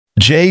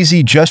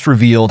Jay-Z just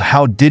revealed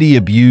how Diddy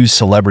abused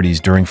celebrities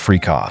during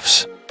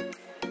Freakoffs.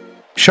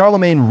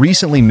 Charlemagne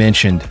recently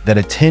mentioned that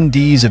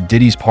attendees of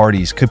Diddy's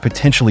parties could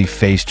potentially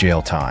face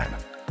jail time.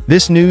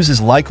 This news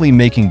is likely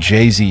making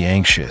Jay-Z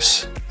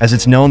anxious, as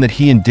it's known that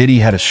he and Diddy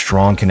had a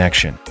strong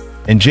connection,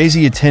 and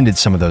Jay-Z attended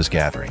some of those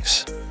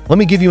gatherings. Let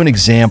me give you an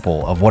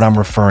example of what I'm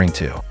referring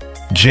to.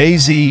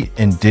 Jay-Z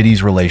and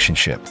Diddy's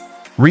relationship.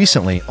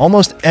 Recently,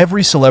 almost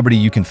every celebrity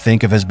you can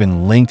think of has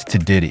been linked to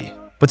Diddy,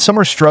 but some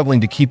are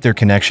struggling to keep their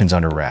connections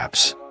under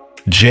wraps.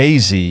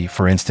 Jay-Z,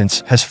 for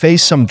instance, has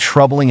faced some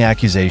troubling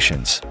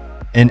accusations,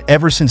 and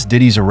ever since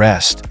Diddy's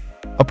arrest,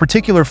 a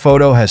particular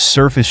photo has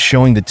surfaced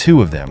showing the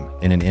two of them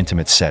in an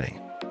intimate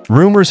setting.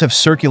 Rumors have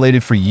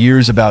circulated for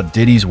years about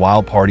Diddy's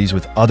wild parties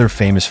with other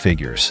famous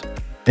figures,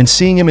 and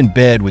seeing him in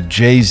bed with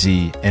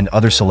Jay-Z and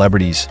other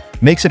celebrities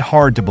makes it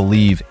hard to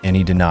believe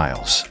any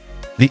denials.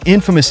 The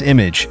infamous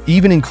image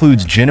even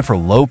includes Jennifer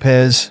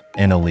Lopez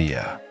and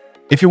Aaliyah.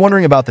 If you're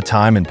wondering about the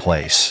time and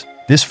place,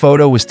 this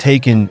photo was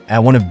taken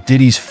at one of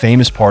Diddy's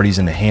famous parties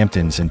in the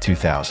Hamptons in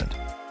 2000.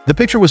 The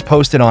picture was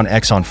posted on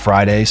X on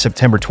Friday,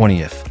 September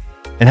 20th,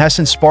 and has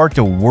since sparked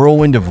a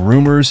whirlwind of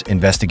rumors,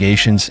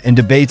 investigations, and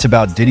debates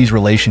about Diddy's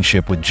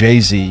relationship with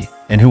Jay-Z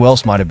and who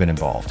else might have been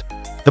involved.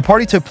 The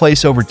party took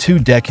place over 2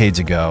 decades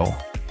ago,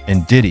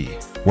 and Diddy,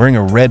 wearing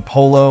a red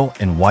polo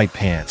and white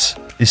pants,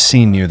 is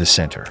seen near the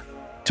center.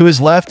 To his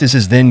left is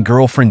his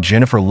then-girlfriend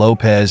Jennifer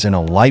Lopez in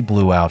a light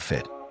blue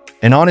outfit,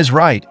 and on his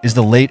right is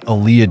the late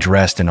Aaliyah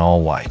dressed in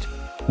all white.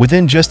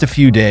 Within just a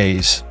few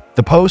days,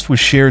 the post was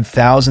shared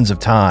thousands of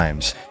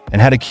times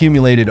and had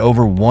accumulated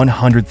over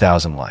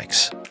 100,000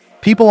 likes.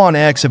 People on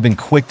X have been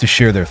quick to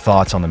share their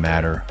thoughts on the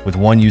matter, with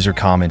one user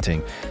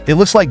commenting, "It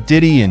looks like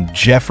Diddy and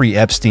Jeffrey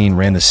Epstein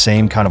ran the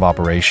same kind of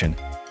operation,"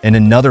 and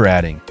another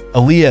adding,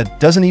 "Aaliyah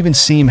doesn't even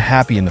seem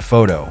happy in the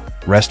photo,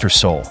 rest her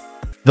soul."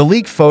 The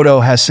leaked photo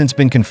has since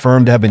been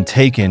confirmed to have been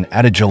taken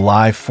at a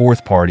July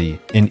 4th party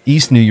in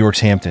East New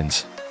York's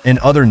Hamptons, and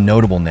other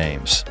notable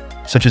names,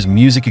 such as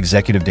music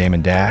executive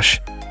Damon Dash,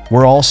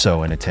 were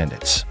also in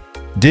attendance.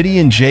 Diddy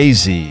and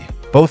Jay-Z,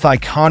 both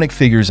iconic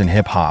figures in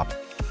hip-hop,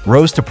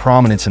 rose to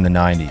prominence in the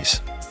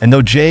 90s, and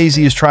though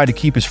Jay-Z has tried to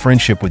keep his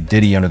friendship with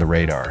Diddy under the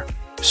radar,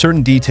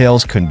 certain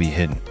details couldn't be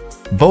hidden.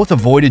 Both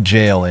avoided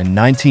jail in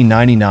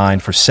 1999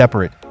 for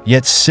separate,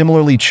 yet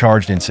similarly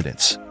charged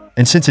incidents,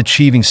 and since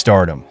achieving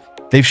stardom,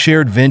 they've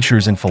shared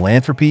ventures in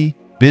philanthropy,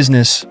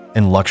 business,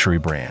 and luxury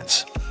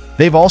brands.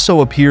 They've also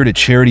appeared at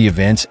charity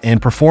events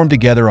and performed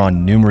together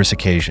on numerous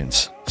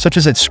occasions, such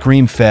as at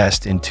Scream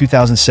Fest in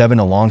 2007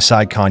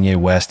 alongside Kanye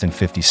West and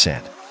 50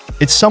 Cent.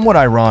 It's somewhat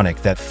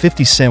ironic that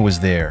 50 Cent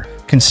was there,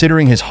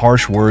 considering his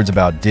harsh words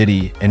about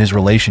Diddy and his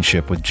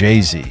relationship with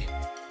Jay-Z.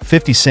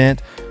 50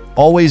 Cent,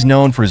 always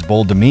known for his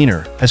bold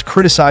demeanor, has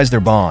criticized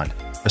their bond,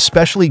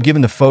 especially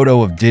given the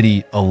photo of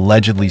Diddy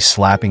allegedly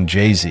slapping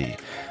Jay-Z,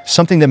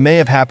 something that may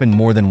have happened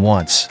more than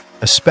once,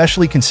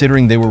 especially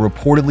considering they were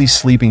reportedly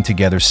sleeping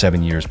together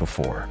 7 years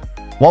before.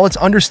 While it's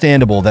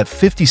understandable that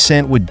 50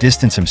 Cent would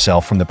distance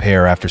himself from the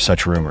pair after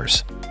such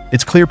rumors,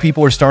 it's clear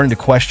people are starting to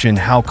question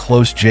how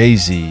close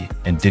Jay-Z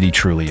and Diddy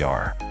truly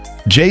are.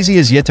 Jay-Z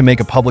has yet to make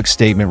a public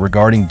statement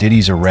regarding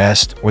Diddy's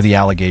arrest or the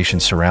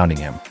allegations surrounding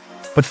him,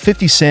 but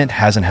 50 Cent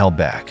hasn't held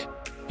back.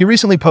 He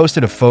recently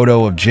posted a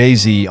photo of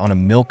Jay-Z on a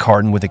milk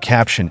carton with a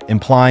caption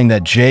implying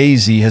that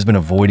Jay-Z has been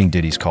avoiding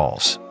Diddy's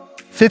calls.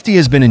 50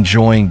 has been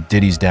enjoying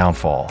Diddy's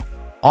downfall,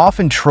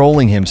 often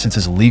trolling him since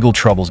his legal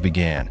troubles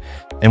began,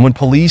 and when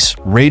police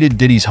raided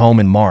Diddy's home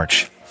in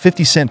March,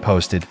 50 Cent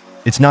posted,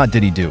 "It's not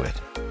Diddy do it,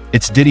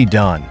 it's Diddy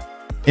done,"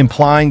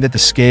 implying that the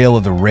scale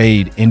of the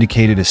raid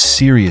indicated a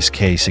serious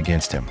case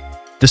against him.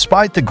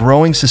 Despite the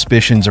growing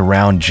suspicions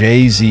around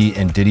Jay-Z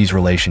and Diddy's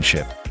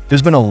relationship,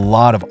 there's been a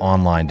lot of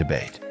online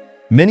debate.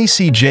 Many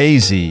see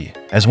Jay-Z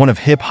as one of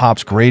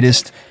hip-hop's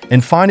greatest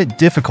and find it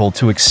difficult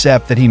to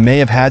accept that he may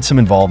have had some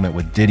involvement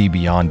with Diddy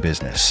beyond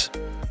business.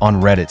 On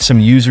Reddit, some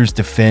users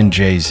defend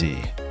Jay-Z,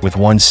 with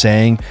one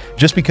saying,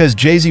 "Just because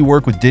Jay-Z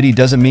worked with Diddy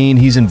doesn't mean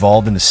he's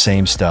involved in the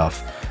same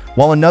stuff,"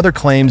 while another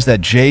claims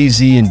that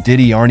Jay-Z and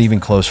Diddy aren't even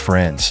close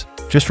friends,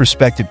 just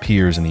respected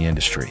peers in the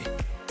industry.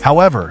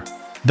 However,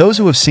 those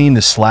who have seen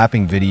the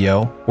slapping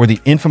video or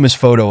the infamous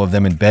photo of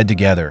them in bed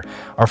together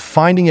are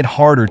finding it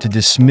harder to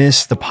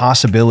dismiss the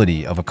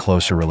possibility of a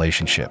closer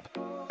relationship.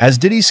 As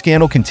Diddy's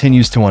scandal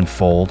continues to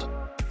unfold,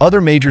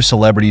 other major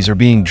celebrities are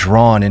being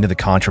drawn into the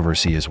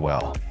controversy as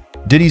well.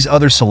 Diddy's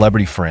other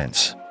celebrity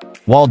friends.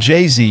 While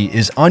Jay-Z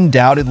is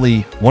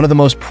undoubtedly one of the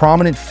most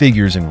prominent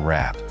figures in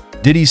rap,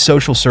 Diddy's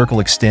social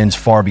circle extends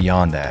far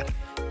beyond that,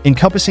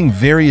 encompassing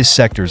various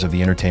sectors of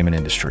the entertainment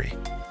industry.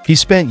 He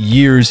spent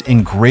years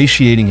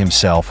ingratiating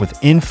himself with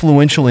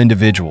influential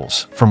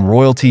individuals, from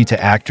royalty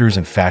to actors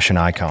and fashion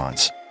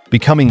icons,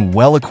 becoming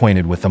well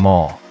acquainted with them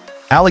all.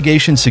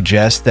 Allegations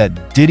suggest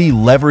that Diddy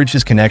leveraged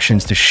his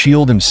connections to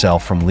shield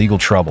himself from legal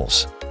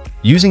troubles,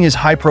 using his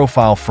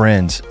high-profile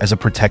friends as a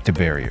protective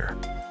barrier.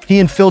 He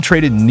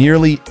infiltrated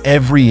nearly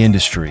every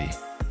industry,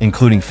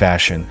 including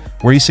fashion,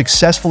 where he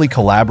successfully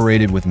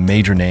collaborated with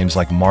major names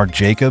like Marc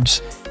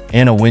Jacobs,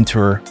 Anna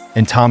Wintour,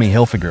 and Tommy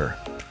Hilfiger.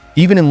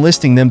 even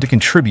enlisting them to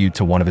contribute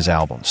to one of his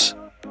albums.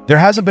 There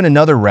hasn't been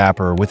another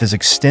rapper with as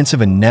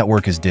extensive a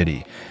network as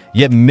Diddy,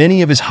 yet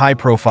many of his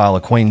high-profile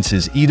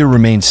acquaintances either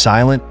remain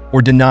silent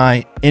or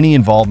deny any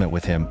involvement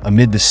with him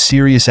amid the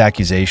serious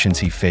accusations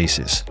he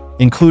faces,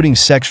 including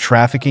sex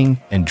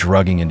trafficking and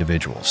drugging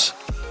individuals.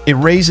 It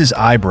raises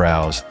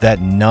eyebrows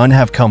that none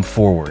have come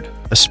forward,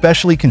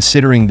 especially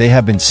considering they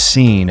have been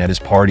seen at his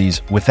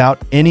parties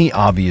without any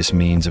obvious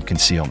means of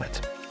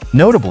concealment.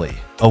 Notably,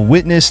 a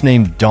witness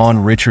named Dawn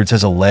Richards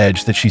has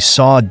alleged that she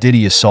saw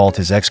Diddy assault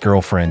his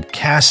ex-girlfriend,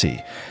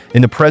 Cassie,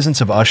 in the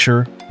presence of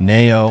Usher,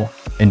 Neo,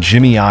 and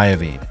Jimmy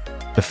Iovine,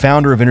 the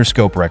founder of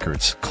Interscope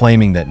Records,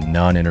 claiming that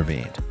none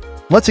intervened.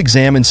 Let's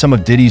examine some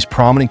of Diddy's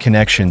prominent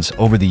connections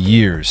over the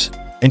years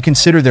and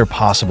consider their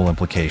possible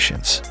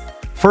implications.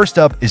 First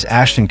up is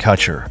Ashton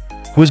Kutcher,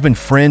 who has been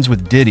friends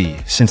with Diddy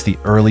since the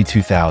early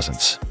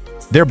 2000s.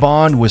 Their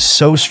bond was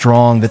so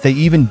strong that they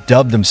even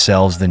dubbed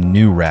themselves the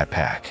New Rat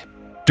Pack.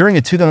 During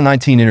a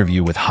 2019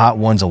 interview with Hot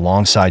Ones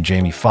alongside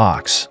Jamie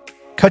Foxx,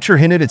 Kutcher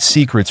hinted at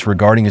secrets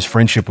regarding his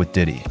friendship with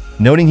Diddy,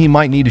 noting he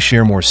might need to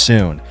share more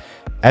soon,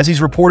 as he's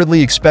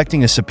reportedly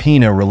expecting a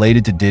subpoena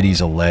related to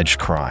Diddy's alleged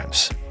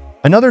crimes.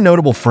 Another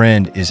notable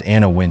friend is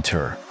Anna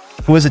Wintour,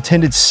 who has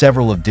attended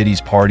several of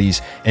Diddy's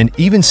parties and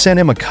even sent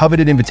him a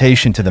coveted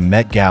invitation to the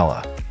Met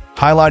Gala,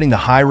 highlighting the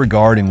high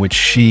regard in which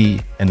she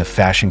and the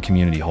fashion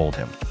community hold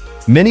him.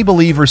 Many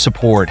believe her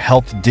support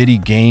helped Diddy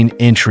gain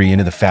entry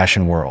into the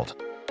fashion world,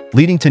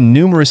 leading to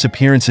numerous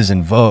appearances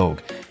in Vogue,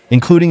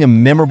 including a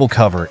memorable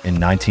cover in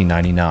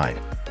 1999.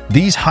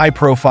 These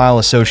high-profile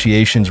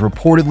associations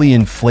reportedly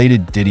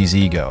inflated Diddy's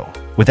ego,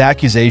 with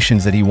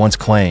accusations that he once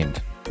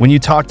claimed, "When you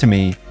talk to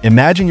me,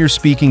 imagine you're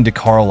speaking to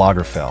Karl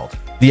Lagerfeld,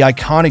 the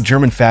iconic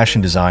German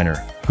fashion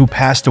designer who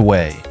passed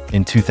away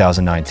in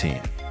 2019.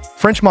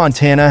 French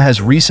Montana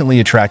has recently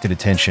attracted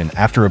attention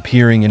after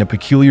appearing in a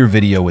peculiar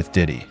video with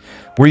Diddy,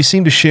 where he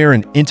seemed to share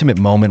an intimate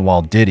moment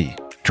while Diddy,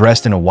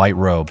 dressed in a white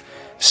robe,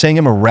 sang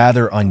him a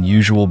rather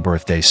unusual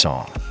birthday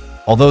song.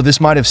 Although this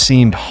might have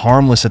seemed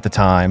harmless at the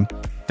time,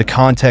 the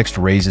context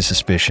raises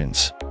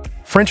suspicions.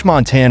 French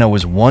Montana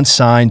was once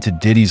signed to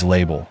Diddy's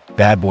label,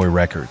 Bad Boy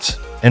Records,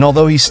 and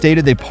although he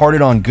stated they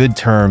parted on good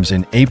terms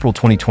in April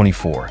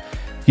 2024,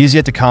 he has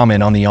yet to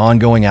comment on the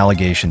ongoing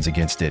allegations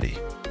against Diddy.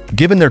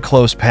 Given their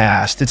close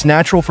past, it's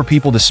natural for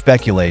people to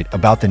speculate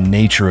about the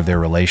nature of their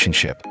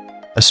relationship,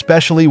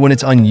 especially when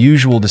it's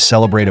unusual to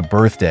celebrate a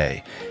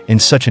birthday in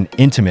such an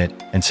intimate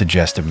and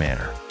suggestive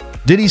manner.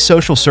 Diddy's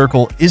social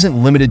circle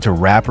isn't limited to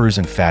rappers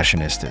and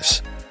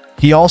fashionistas.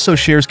 He also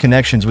shares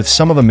connections with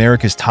some of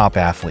America's top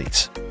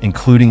athletes,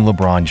 including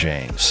LeBron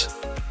James.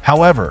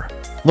 However,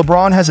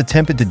 LeBron has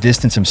attempted to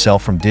distance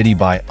himself from Diddy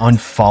by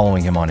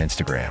unfollowing him on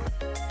Instagram.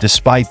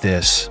 Despite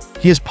this,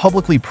 he has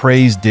publicly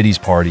praised Diddy's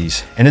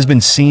parties and has been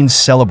seen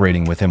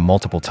celebrating with him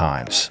multiple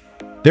times.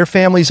 Their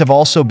families have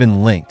also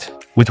been linked,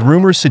 with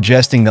rumors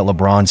suggesting that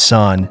LeBron's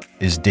son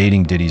is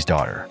dating Diddy's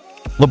daughter.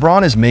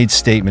 LeBron has made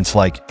statements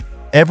like,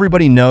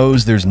 "Everybody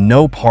knows there's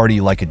no party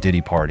like a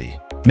Diddy party,"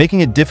 making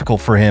it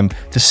difficult for him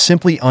to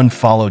simply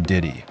unfollow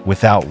Diddy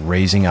without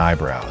raising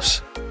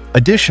eyebrows.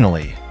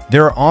 Additionally,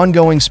 there are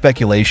ongoing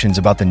speculations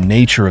about the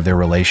nature of their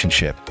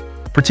relationship,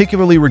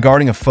 particularly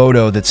regarding a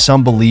photo that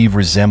some believe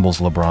resembles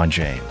LeBron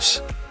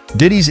James.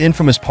 Diddy's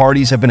infamous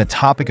parties have been a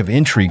topic of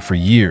intrigue for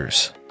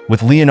years,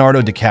 with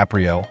Leonardo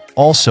DiCaprio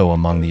also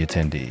among the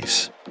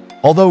attendees.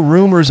 Although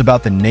rumors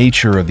about the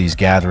nature of these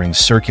gatherings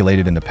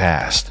circulated in the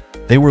past,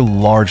 they were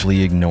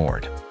largely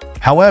ignored.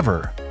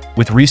 However,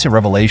 with recent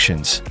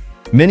revelations,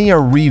 many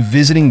are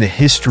revisiting the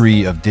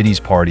history of Diddy's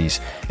parties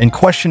and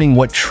questioning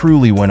what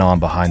truly went on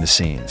behind the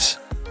scenes.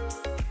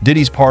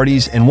 Diddy's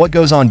parties and what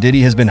goes on.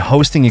 Diddy has been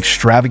hosting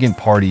extravagant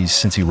parties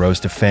since he rose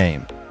to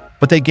fame,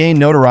 but they gained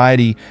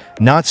notoriety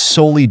not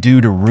solely due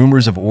to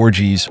rumors of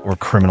orgies or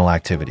criminal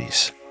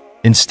activities.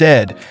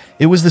 Instead,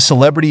 it was the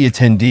celebrity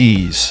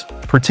attendees,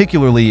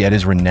 particularly at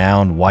his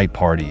renowned white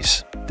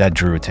parties, that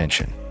drew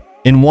attention.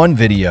 In one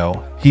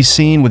video, he's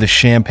seen with a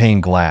champagne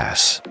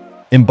glass,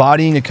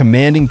 embodying a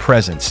commanding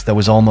presence that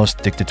was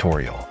almost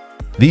dictatorial.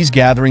 These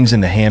gatherings in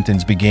the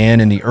Hamptons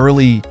began in the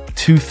early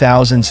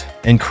 2000s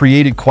and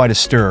created quite a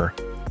stir,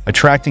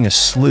 attracting a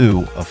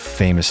slew of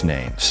famous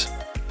names.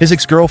 His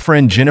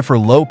ex-girlfriend Jennifer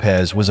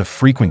Lopez was a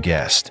frequent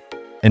guest,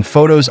 and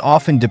photos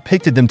often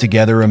depicted them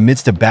together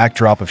amidst a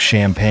backdrop of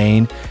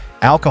champagne,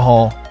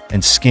 alcohol,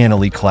 and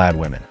scantily clad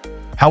women.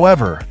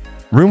 However,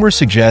 rumors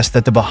suggest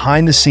that the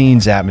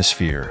behind-the-scenes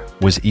atmosphere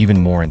was even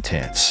more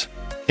intense.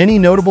 Any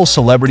notable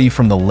celebrity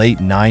from the late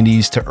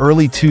 90s to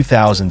early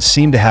 2000s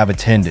seemed to have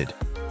attended,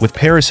 with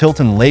Paris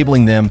Hilton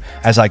labeling them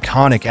as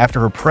iconic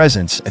after her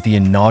presence at the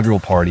inaugural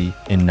party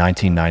in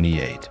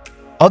 1998.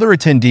 Other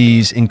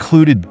attendees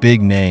included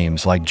big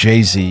names like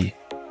Jay-Z,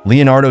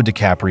 Leonardo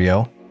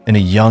DiCaprio, and a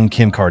young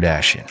Kim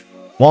Kardashian.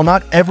 While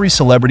not every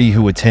celebrity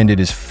who attended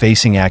is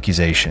facing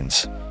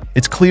accusations,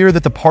 it's clear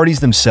that the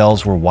parties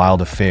themselves were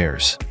wild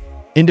affairs,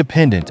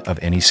 independent of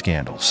any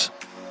scandals.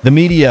 The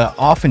media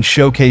often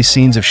showcase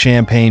scenes of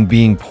champagne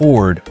being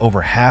poured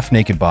over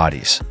half-naked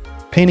bodies,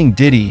 painting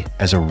Diddy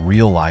as a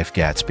real-life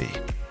Gatsby.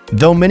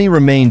 though many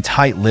remain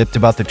tight-lipped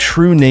about the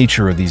true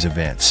nature of these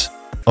events.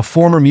 A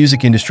former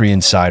music industry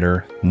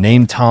insider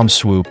named Tom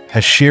Swoop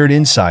has shared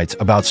insights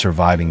about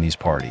surviving these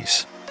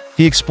parties.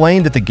 He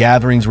explained that the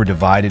gatherings were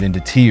divided into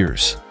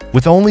tiers,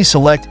 with only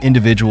select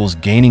individuals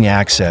gaining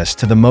access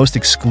to the most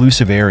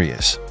exclusive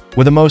areas,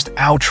 where the most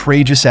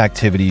outrageous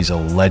activities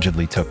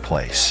allegedly took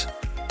place.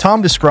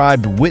 Tom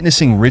described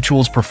witnessing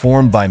rituals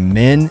performed by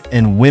men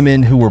and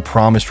women who were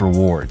promised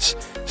rewards,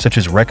 such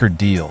as record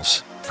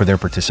deals, for their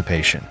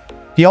participation.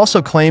 He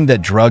also claimed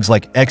that drugs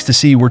like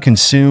ecstasy were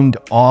consumed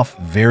off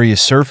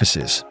various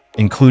surfaces,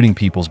 including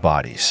people's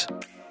bodies.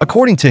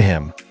 According to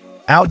him,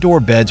 outdoor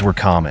beds were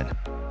common,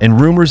 and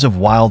rumors of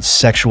wild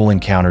sexual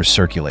encounters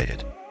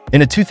circulated.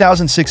 In a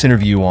 2006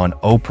 interview on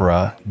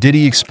Oprah,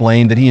 Diddy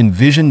explained that he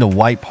envisioned the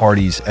white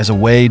parties as a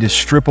way to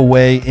strip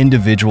away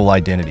individual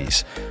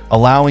identities,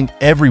 allowing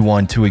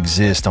everyone to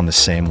exist on the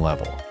same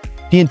level.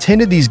 He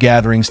intended these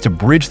gatherings to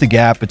bridge the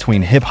gap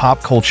between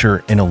hip-hop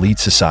culture and elite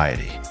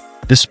society.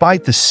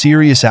 Despite the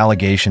serious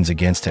allegations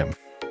against him,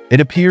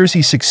 it appears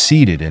he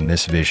succeeded in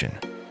this vision.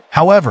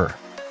 However,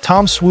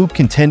 Tom Swoop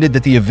contended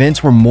that the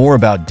events were more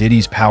about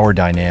Diddy's power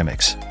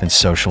dynamics than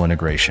social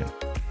integration.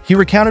 He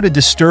recounted a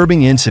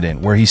disturbing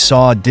incident where he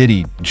saw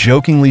Diddy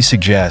jokingly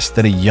suggest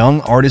that a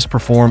young artist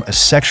perform a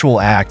sexual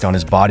act on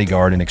his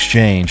bodyguard in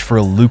exchange for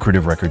a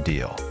lucrative record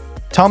deal.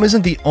 Tom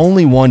isn't the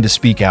only one to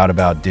speak out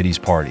about Diddy's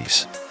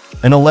parties.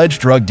 An alleged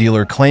drug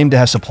dealer claimed to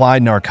have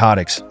supplied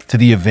narcotics to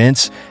the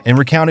events and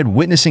recounted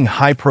witnessing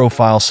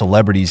high-profile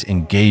celebrities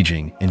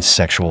engaging in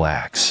sexual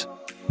acts.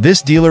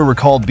 This dealer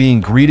recalled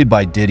being greeted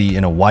by Diddy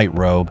in a white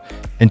robe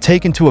and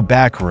taken to a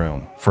back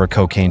room for a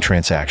cocaine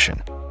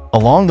transaction.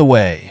 Along the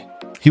way,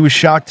 he was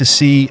shocked to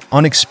see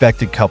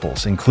unexpected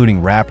couples,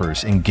 including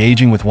rappers,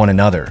 engaging with one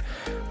another,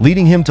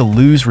 leading him to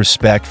lose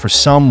respect for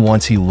some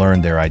once he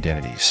learned their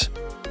identities.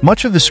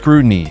 Much of the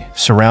scrutiny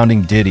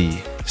surrounding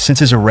Diddy since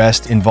his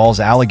arrest involves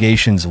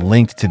allegations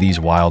linked to these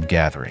wild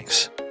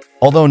gatherings.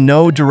 Although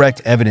no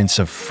direct evidence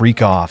of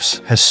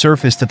freakoffs has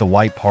surfaced at the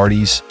white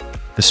parties,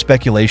 the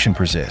speculation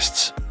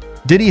persists.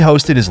 Diddy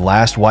hosted his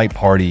last white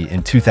party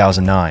in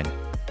 2009,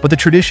 but the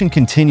tradition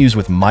continues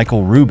with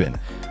Michael Rubin,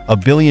 a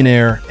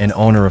billionaire and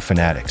owner of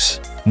Fanatics,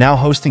 now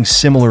hosting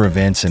similar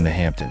events in the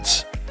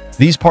Hamptons.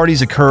 These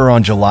parties occur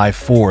on July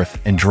 4th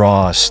and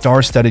draw a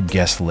star-studded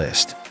guest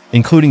list,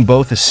 including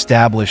both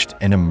established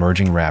and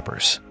emerging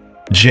rappers.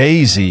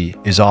 Jay-Z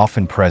is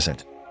often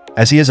present,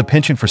 as he has a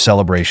penchant for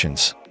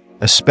celebrations,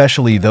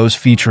 especially those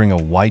featuring a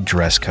white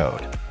dress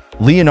code.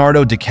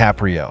 Leonardo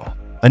DiCaprio,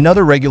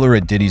 another regular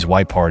at Diddy's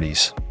white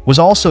parties, was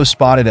also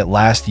spotted at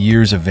last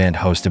year's event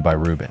hosted by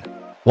Rubin.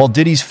 While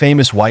Diddy's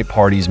famous white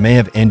parties may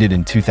have ended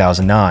in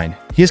 2009,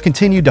 he has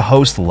continued to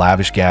host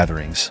lavish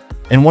gatherings,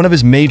 and one of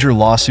his major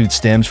lawsuits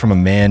stems from a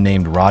man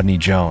named Rodney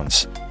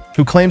Jones,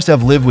 who claims to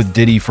have lived with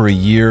Diddy for a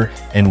year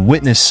and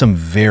witnessed some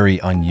very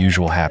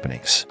unusual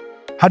happenings.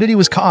 How Diddy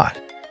was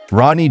caught?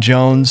 Rodney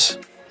Jones,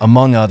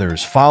 among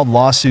others, filed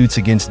lawsuits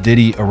against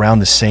Diddy around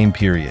the same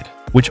period,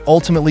 which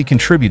ultimately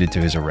contributed to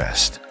his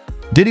arrest.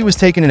 Diddy was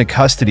taken into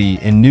custody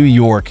in New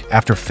York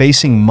after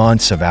facing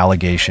months of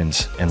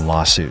allegations and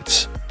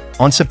lawsuits.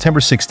 On September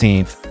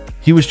 16th,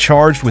 he was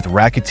charged with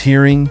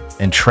racketeering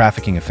and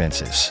trafficking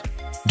offenses.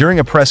 During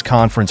a press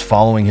conference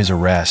following his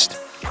arrest,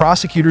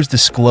 prosecutors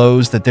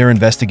disclosed that their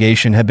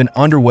investigation had been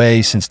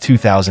underway since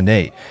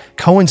 2008,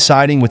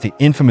 coinciding with the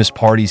infamous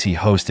parties he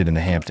hosted in the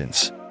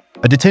Hamptons.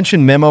 A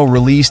detention memo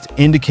released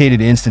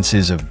indicated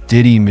instances of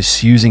Diddy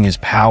misusing his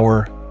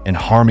power and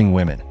harming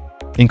women,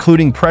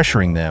 including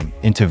pressuring them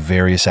into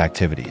various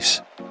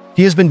activities.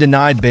 He has been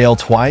denied bail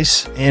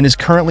twice and is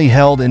currently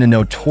held in a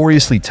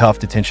notoriously tough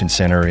detention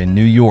center in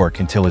New York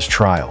until his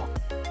trial,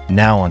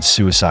 now on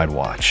suicide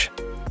watch.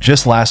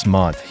 Just last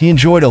month, he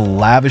enjoyed a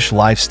lavish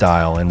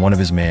lifestyle in one of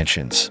his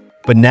mansions,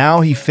 but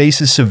now he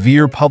faces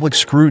severe public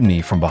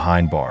scrutiny from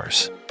behind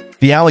bars.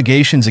 The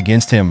allegations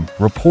against him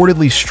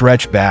reportedly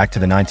stretch back to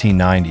the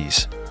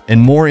 1990s,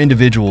 and more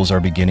individuals are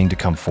beginning to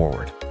come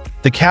forward.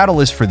 The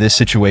catalyst for this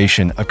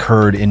situation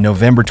occurred in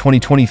November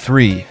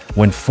 2023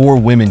 when 4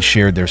 women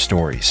shared their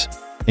stories,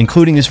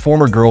 including his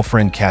former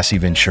girlfriend Cassie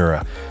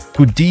Ventura,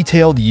 who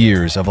detailed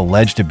years of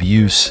alleged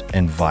abuse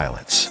and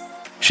violence.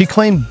 She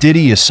claimed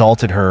Diddy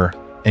assaulted her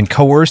and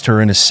coerced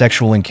her into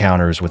sexual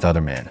encounters with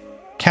other men.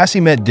 Cassie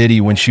met Diddy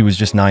when she was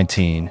just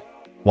 19,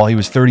 while he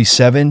was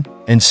 37,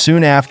 and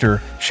soon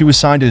after, she was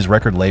signed to his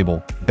record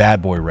label,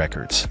 Bad Boy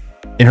Records.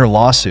 In her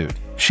lawsuit,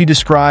 she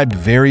described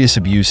various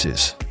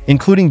abuses,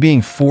 including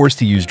being forced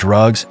to use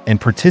drugs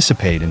and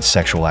participate in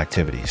sexual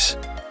activities.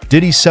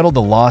 Diddy settled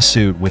the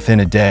lawsuit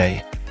within a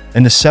day,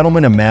 and the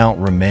settlement amount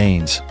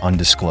remains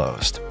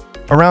undisclosed.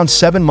 Around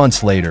 7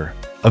 months later,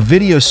 a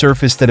video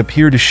surfaced that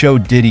appeared to show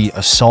Diddy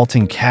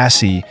assaulting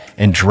Cassie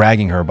and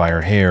dragging her by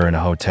her hair in a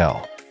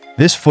hotel.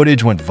 This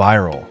footage went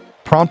viral,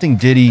 prompting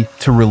Diddy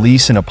to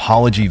release an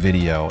apology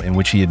video in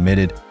which he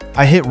admitted,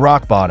 "I hit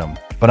rock bottom,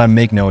 but I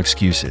make no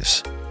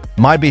excuses.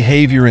 My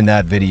behavior in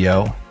that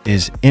video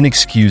is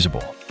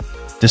inexcusable."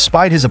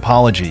 Despite his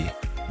apology,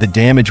 the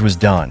damage was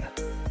done.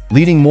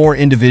 leading more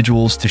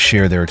individuals to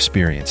share their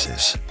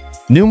experiences.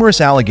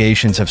 Numerous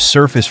allegations have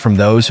surfaced from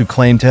those who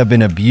claim to have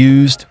been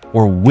abused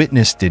or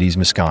witnessed Diddy's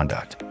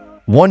misconduct.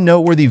 One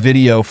noteworthy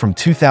video from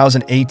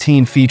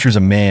 2018 features a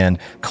man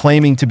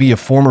claiming to be a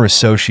former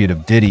associate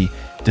of Diddy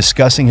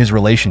discussing his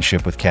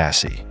relationship with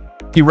Cassie.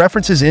 He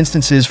references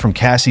instances from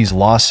Cassie's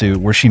lawsuit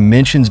where she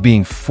mentions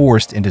being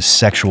forced into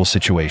sexual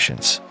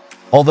situations.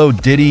 Although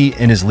Diddy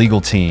and his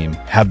legal team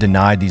have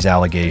denied these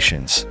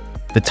allegations,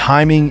 the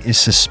timing is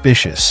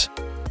suspicious,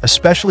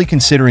 especially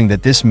considering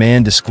that this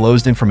man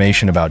disclosed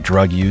information about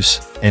drug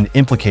use and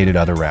implicated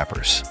other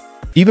rappers.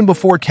 Even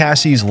before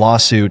Cassie's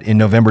lawsuit in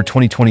November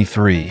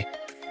 2023,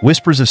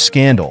 whispers of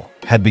scandal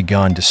had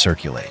begun to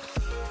circulate.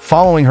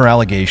 Following her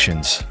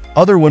allegations,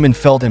 other women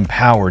felt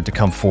empowered to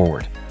come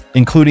forward,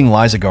 including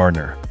Liza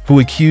Gardner, who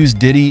accused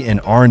Diddy and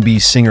R&B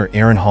singer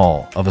Aaron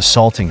Hall of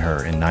assaulting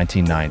her in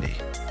 1990.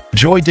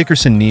 Joy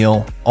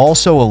Dickerson-Neal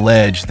also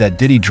alleged that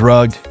Diddy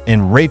drugged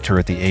and raped her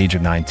at the age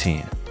of 19.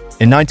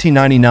 In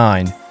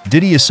 1999,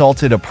 Diddy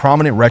assaulted a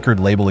prominent record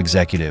label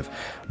executive,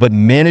 but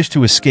managed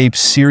to escape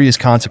serious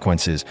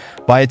consequences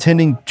by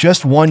attending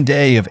just one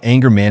day of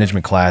anger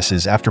management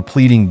classes after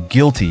pleading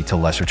guilty to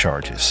lesser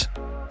charges.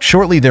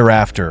 Shortly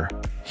thereafter,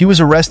 he was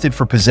arrested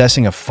for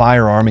possessing a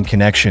firearm in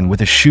connection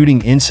with a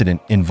shooting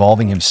incident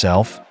involving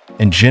himself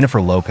and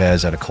Jennifer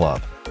Lopez at a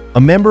club.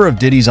 A member of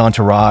Diddy's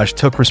entourage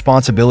took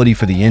responsibility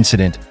for the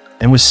incident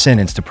and was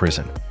sentenced to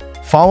prison.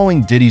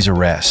 Following Diddy's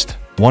arrest,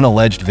 one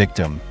alleged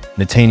victim,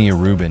 Natania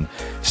Rubin,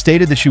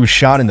 stated that she was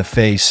shot in the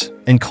face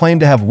and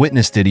claimed to have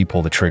witnessed Diddy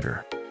pull the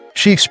trigger.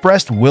 She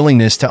expressed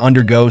willingness to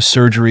undergo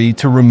surgery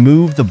to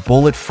remove the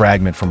bullet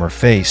fragment from her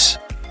face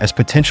as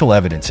potential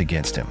evidence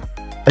against him.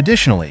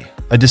 Additionally,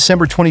 a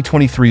December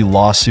 2023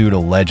 lawsuit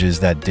alleges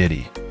that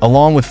Diddy,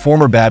 along with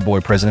former Bad Boy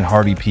president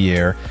Harvey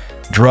Pierre,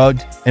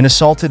 drugged and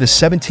assaulted a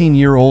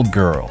 17-year-old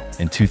girl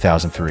in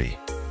 2003.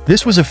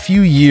 This was a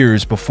few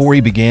years before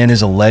he began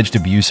his alleged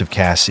abuse of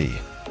Cassie,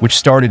 which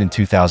started in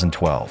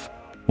 2012.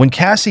 When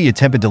Cassie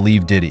attempted to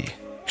leave Diddy,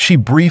 she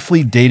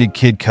briefly dated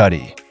Kid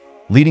Cudi,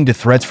 leading to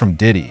threats from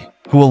Diddy,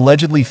 who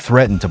allegedly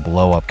threatened to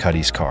blow up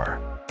Cudi's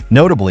car.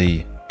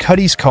 Notably,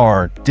 Cudi's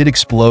car did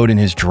explode in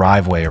his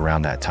driveway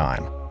around that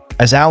time.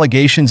 As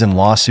allegations and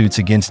lawsuits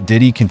against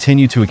Diddy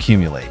continue to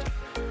accumulate,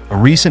 a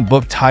recent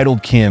book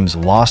titled Kim's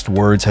Lost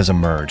Words has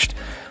emerged,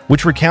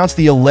 which recounts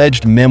the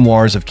alleged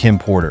memoirs of Kim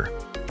Porter,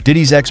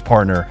 Diddy's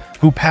ex-partner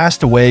who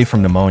passed away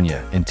from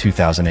pneumonia in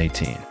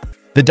 2018.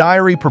 The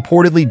diary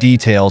purportedly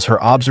details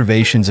her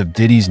observations of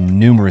Diddy's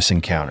numerous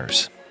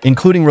encounters,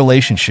 including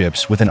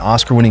relationships with an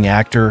Oscar-winning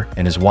actor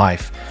and his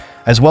wife,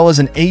 as well as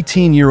an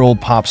 18-year-old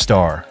pop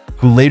star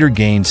who later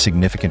gained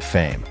significant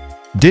fame.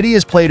 Diddy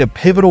has played a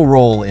pivotal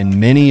role in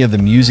many of the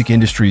music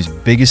industry's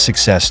biggest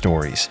success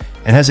stories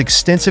and has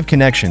extensive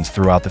connections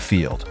throughout the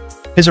field.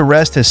 His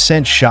arrest has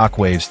sent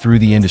shockwaves through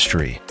the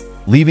industry,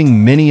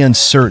 leaving many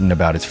uncertain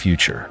about its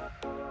future.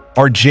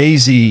 Are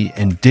Jay-Z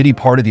and Diddy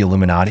part of the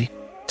Illuminati?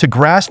 To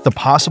grasp the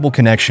possible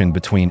connection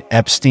between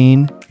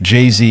Epstein,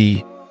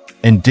 Jay-Z,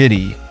 and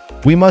Diddy,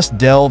 we must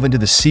delve into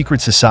the secret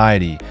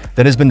society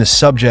that has been the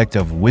subject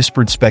of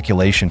whispered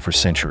speculation for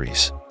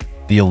centuries: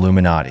 the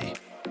Illuminati.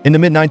 In the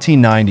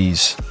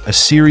mid-1990s, a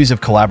series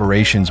of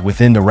collaborations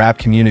within the rap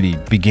community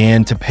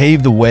began to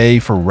pave the way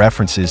for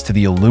references to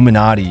the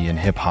Illuminati in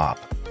hip-hop.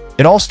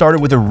 It all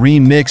started with a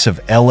remix of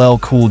LL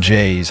Cool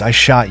J's I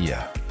Shot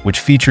Ya, which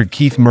featured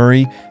Keith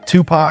Murray,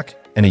 Tupac,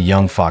 and a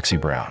young Foxy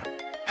Brown.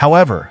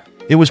 However,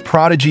 it was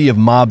Prodigy of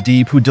Mobb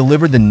Deep who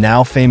delivered the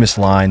now-famous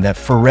line that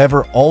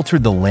forever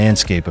altered the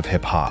landscape of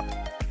hip-hop: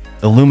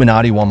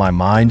 "Illuminati want my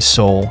mind,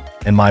 soul,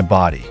 and my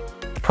body."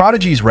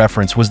 Prodigy's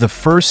reference was the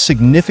first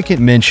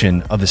significant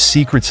mention of the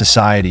secret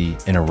society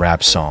in a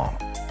rap song,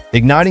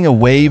 igniting a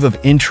wave of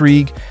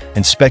intrigue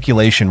and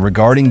speculation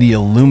regarding the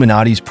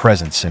Illuminati's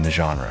presence in the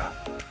genre.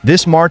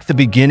 This marked the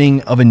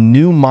beginning of a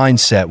new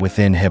mindset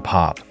within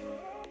hip-hop,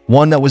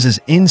 one that was as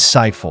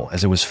insightful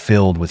as it was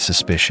filled with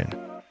suspicion.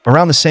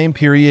 Around the same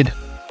period,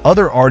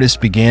 other artists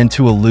began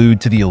to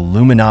allude to the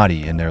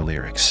Illuminati in their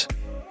lyrics.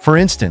 For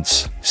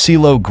instance,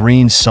 CeeLo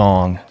Green's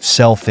song,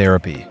 Cell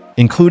Therapy,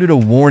 included a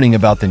warning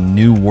about the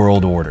New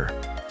World Order,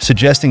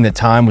 suggesting that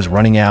time was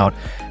running out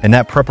and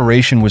that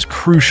preparation was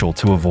crucial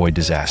to avoid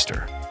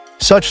disaster.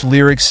 Such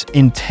lyrics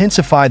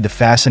intensified the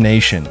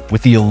fascination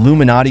with the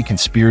Illuminati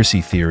conspiracy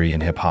theory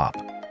in hip-hop.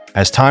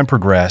 As time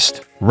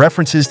progressed,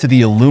 references to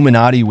the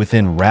Illuminati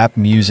within rap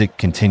music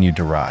continued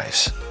to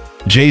rise.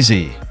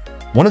 Jay-Z,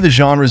 one of the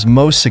genre's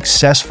most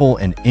successful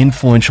and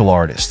influential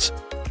artists,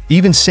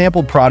 even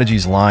sampled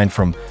Prodigy's line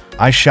from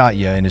I Shot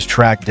Ya in his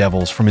track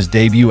Devils from his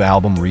debut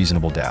album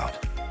Reasonable Doubt.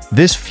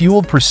 This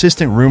fueled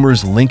persistent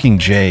rumors linking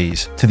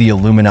Jay's to the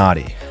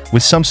Illuminati,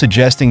 with some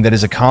suggesting that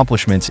his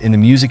accomplishments in the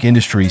music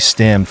industry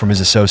stemmed from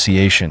his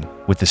association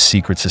with the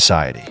secret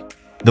society.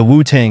 The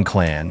Wu-Tang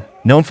Clan,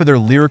 known for their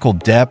lyrical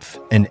depth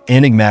and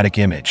enigmatic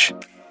image,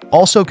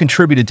 also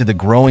contributed to the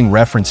growing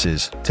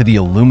references to the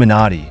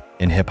Illuminati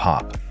in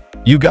hip-hop.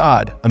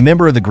 U-God, a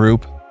member of the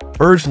group,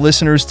 urged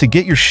listeners to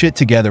get your shit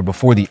together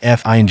before the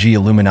FING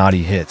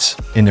Illuminati hits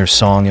in their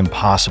song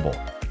Impossible,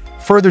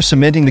 further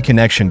cementing the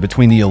connection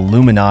between the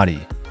Illuminati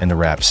and the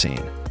rap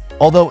scene.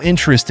 Although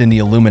interest in the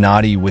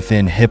Illuminati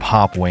within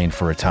hip-hop waned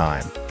for a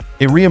time,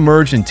 it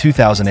re-emerged in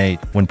 2008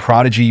 when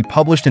Prodigy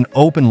published an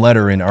open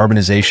letter in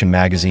Urbanization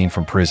magazine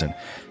from prison,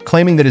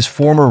 claiming that his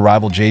former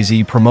rival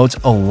Jay-Z promotes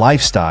a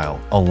lifestyle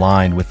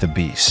aligned with the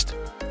beast.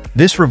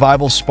 This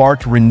revival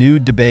sparked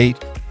renewed debate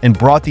and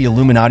brought the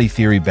Illuminati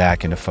theory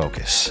back into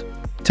focus.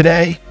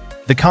 Today,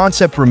 the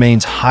concept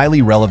remains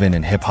highly relevant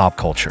in hip-hop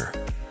culture.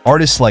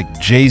 Artists like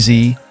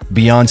Jay-Z,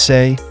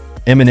 Beyoncé,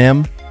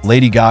 Eminem,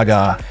 Lady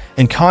Gaga,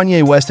 and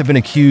Kanye West have been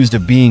accused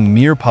of being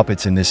mere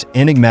puppets in this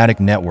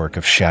enigmatic network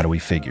of shadowy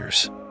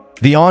figures.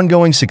 The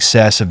ongoing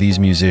success of these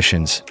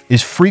musicians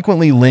is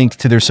frequently linked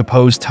to their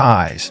supposed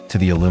ties to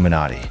the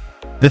Illuminati.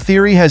 The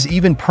theory has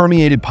even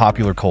permeated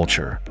popular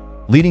culture,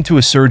 leading to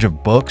a surge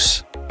of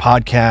books,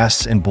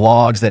 podcasts, and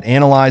blogs that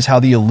analyze how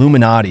the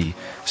Illuminati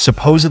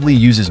supposedly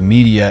uses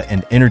media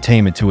and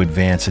entertainment to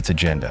advance its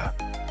agenda.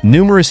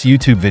 Numerous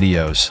YouTube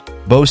videos,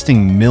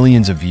 boasting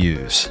millions of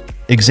views,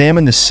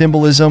 examine the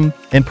symbolism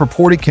and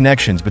purported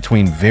connections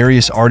between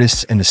various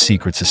artists and the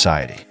secret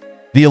society.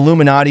 The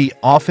Illuminati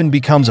often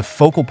becomes a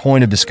focal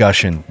point of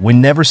discussion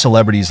whenever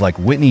celebrities like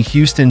Whitney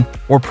Houston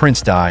or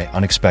Prince die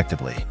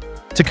unexpectedly.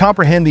 To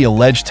comprehend the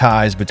alleged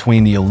ties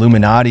between the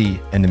Illuminati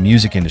and the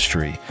music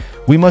industry,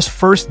 we must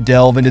first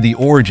delve into the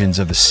origins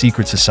of the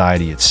secret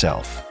society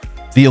itself.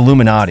 The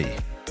Illuminati,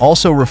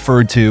 also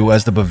referred to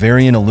as the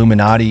Bavarian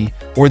Illuminati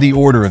or the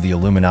Order of the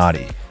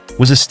Illuminati,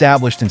 was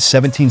established in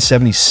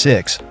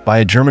 1776 by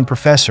a German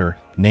professor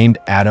named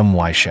Adam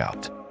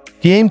Weishaupt.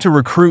 He aimed to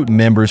recruit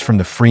members from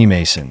the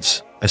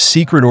Freemasons, a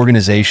secret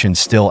organization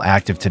still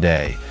active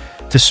today,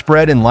 to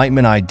spread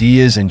Enlightenment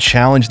ideas and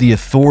challenge the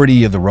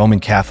authority of the Roman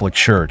Catholic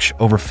Church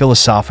over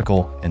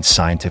philosophical and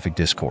scientific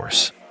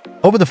discourse.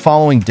 Over the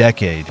following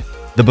decade,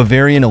 the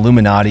Bavarian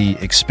Illuminati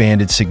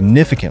expanded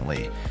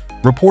significantly,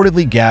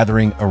 reportedly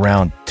gathering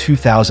around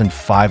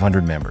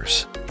 2,500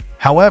 members.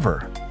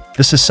 However,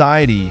 the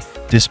society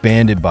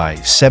disbanded by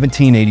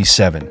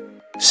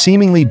 1787,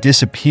 seemingly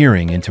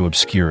disappearing into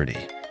obscurity.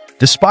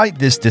 Despite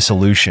this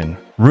dissolution,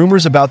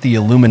 rumors about the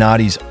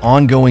Illuminati's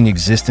ongoing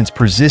existence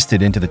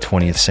persisted into the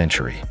 20th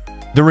century.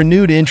 The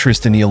renewed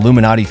interest in the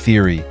Illuminati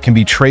theory can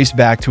be traced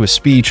back to a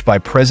speech by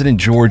President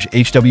George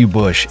H.W.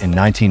 Bush in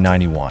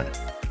 1991,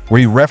 where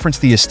he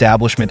referenced the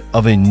establishment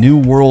of a new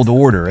world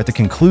order at the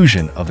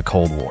conclusion of the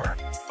Cold War.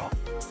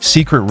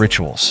 Secret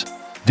rituals.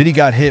 Diddy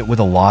got hit with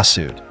a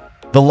lawsuit.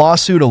 The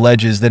lawsuit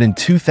alleges that in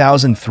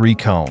 2003,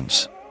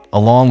 Combs,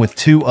 along with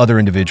two other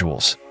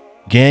individuals,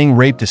 gang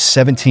raped a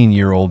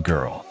 17-year-old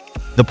girl.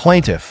 The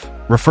plaintiff,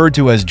 referred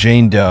to as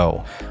Jane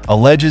Doe,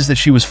 alleges that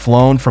she was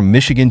flown from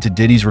Michigan to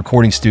Diddy's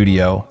recording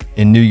studio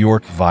in New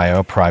York via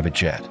a private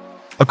jet.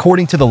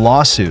 According to the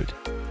lawsuit,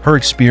 her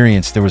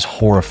experience there was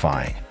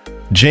horrifying.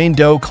 Jane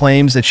Doe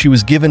claims that she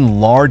was given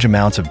large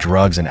amounts of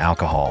drugs and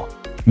alcohol,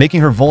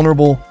 making her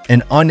vulnerable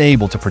and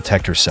unable to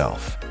protect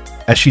herself.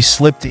 As she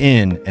slipped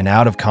in and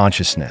out of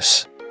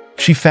consciousness,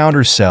 she found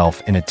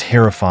herself in a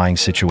terrifying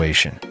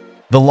situation.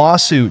 The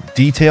lawsuit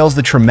details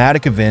the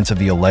traumatic events of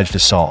the alleged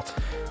assault,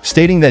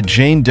 stating that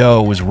Jane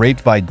Doe was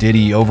raped by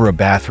Diddy over a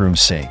bathroom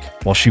sink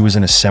while she was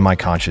in a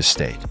semi-conscious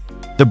state.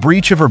 The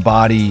breach of her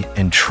body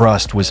and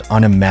trust was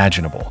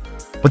unimaginable,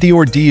 but the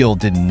ordeal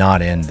did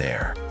not end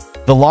there.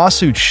 The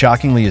lawsuit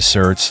shockingly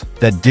asserts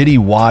that Diddy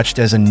watched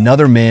as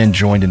another man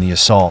joined in the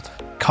assault,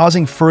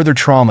 causing further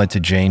trauma to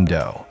Jane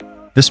Doe.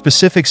 The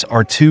specifics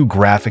are too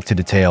graphic to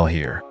detail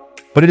here,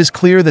 but it is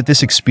clear that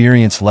this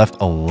experience left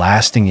a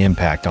lasting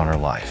impact on her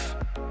life.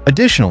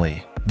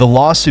 Additionally, the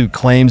lawsuit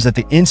claims that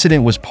the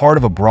incident was part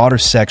of a broader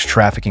sex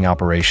trafficking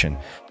operation,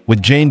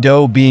 with Jane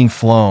Doe being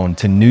flown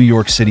to New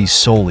York City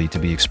solely to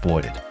be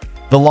exploited.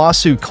 The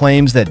lawsuit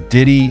claims that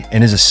Diddy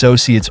and his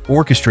associates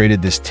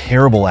orchestrated this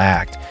terrible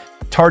act,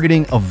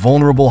 targeting a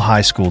vulnerable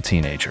high school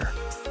teenager.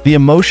 The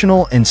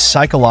emotional and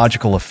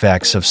psychological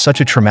effects of such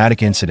a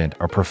traumatic incident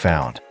are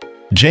profound.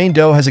 Jane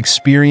Doe has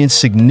experienced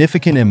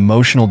significant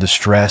emotional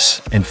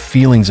distress and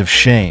feelings of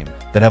shame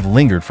that have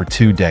lingered for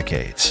 2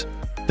 decades.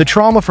 The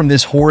trauma from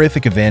this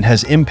horrific event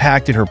has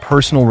impacted her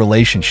personal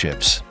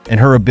relationships and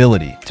her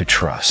ability to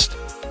trust.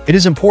 It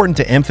is important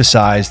to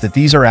emphasize that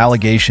these are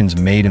allegations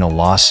made in a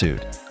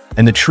lawsuit,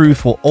 and the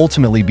truth will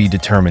ultimately be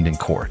determined in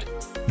court.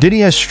 Diddy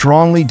has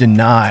strongly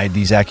denied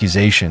these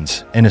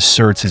accusations and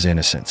asserts his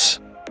innocence.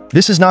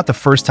 This is not the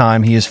first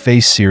time he has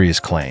faced serious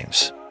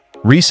claims.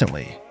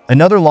 Recently,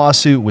 another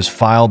lawsuit was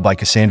filed by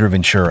Cassandra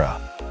Ventura,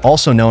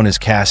 also known as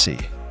Cassie,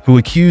 who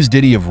accused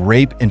Diddy of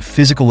rape and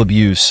physical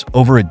abuse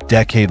over a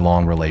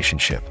decade-long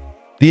relationship.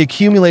 The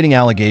accumulating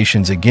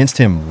allegations against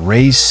him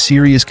raised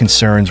serious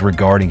concerns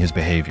regarding his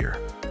behavior.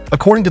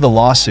 According to the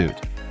lawsuit,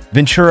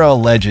 Ventura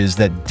alleges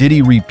that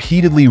Diddy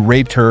repeatedly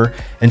raped her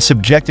and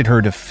subjected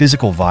her to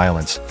physical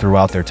violence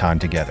throughout their time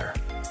together.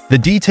 The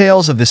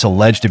details of this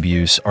alleged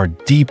abuse are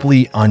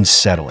deeply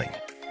unsettling,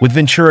 with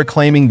Ventura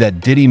claiming that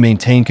Diddy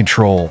maintained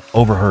control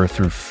over her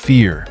through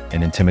fear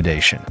and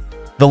intimidation.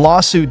 The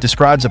lawsuit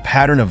describes a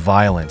pattern of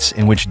violence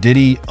in which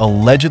Diddy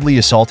allegedly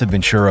assaulted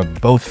Ventura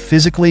both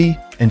physically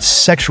and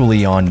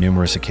sexually on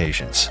numerous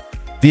occasions.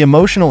 The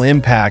emotional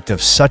impact of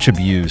such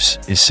abuse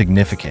is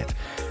significant,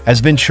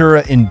 as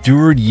Ventura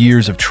endured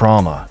years of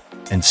trauma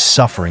and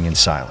suffering in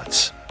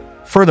silence.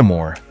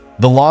 Furthermore,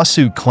 the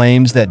lawsuit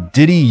claims that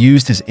Diddy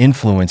used his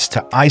influence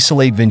to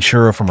isolate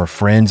Ventura from her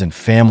friends and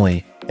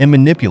family and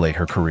manipulate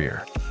her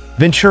career.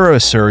 Ventura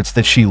asserts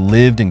that she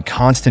lived in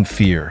constant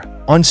fear,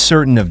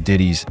 uncertain of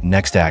Diddy's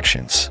next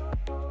actions.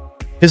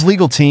 His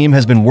legal team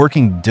has been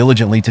working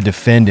diligently to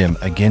defend him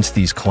against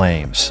these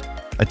claims,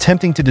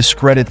 attempting to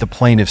discredit the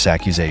plaintiff's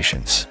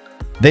accusations.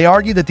 They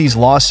argue that these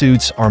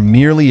lawsuits are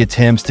merely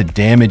attempts to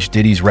damage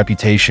Diddy's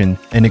reputation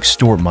and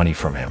extort money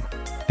from him.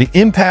 The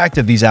impact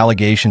of these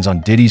allegations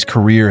on Diddy's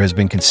career has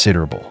been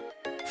considerable.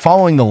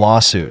 Following the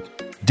lawsuit,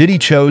 Diddy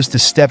chose to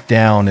step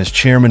down as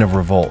chairman of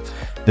Revolt,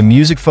 the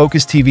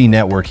music-focused TV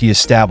network he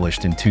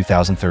established in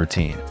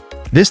 2013.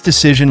 This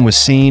decision was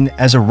seen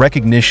as a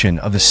recognition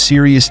of the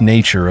serious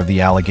nature of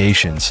the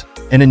allegations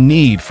and a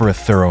need for a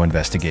thorough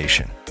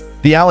investigation.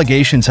 The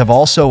allegations have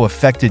also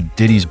affected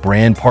Diddy's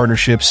brand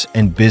partnerships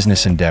and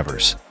business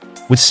endeavors,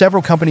 with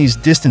several companies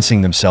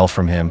distancing themselves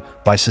from him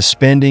by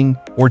suspending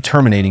or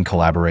terminating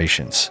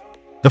collaborations.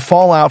 The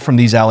fallout from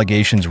these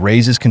allegations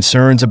raises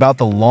concerns about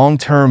the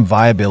long-term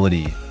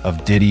viability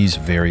of Diddy's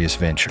various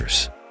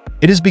ventures.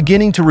 It is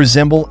beginning to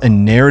resemble a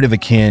narrative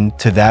akin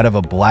to that of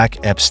a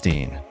Black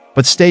Epstein.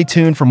 But stay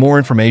tuned for more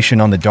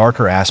information on the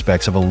darker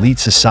aspects of elite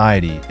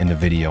society in the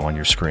video on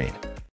your screen.